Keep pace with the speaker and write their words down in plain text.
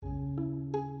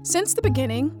Since the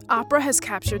beginning, opera has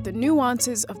captured the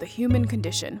nuances of the human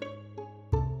condition.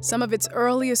 Some of its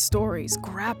earliest stories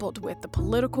grappled with the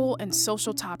political and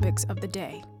social topics of the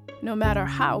day, no matter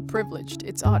how privileged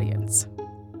its audience.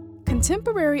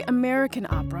 Contemporary American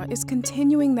opera is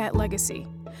continuing that legacy,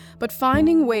 but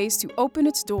finding ways to open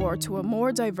its door to a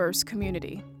more diverse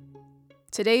community.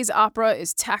 Today's opera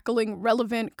is tackling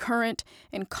relevant, current,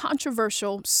 and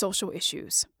controversial social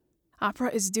issues. Opera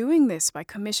is doing this by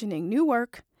commissioning new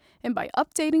work and by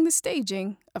updating the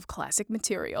staging of classic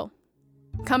material.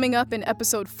 Coming up in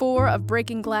episode 4 of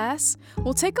Breaking Glass,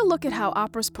 we'll take a look at how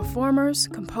opera's performers,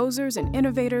 composers, and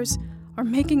innovators are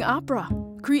making opera,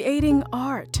 creating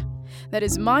art that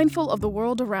is mindful of the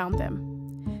world around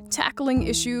them, tackling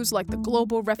issues like the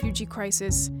global refugee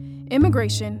crisis,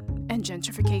 immigration, and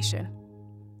gentrification.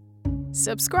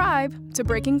 Subscribe to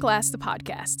Breaking Glass, the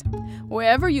podcast,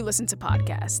 wherever you listen to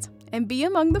podcasts, and be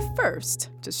among the first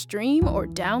to stream or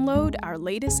download our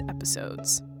latest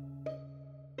episodes.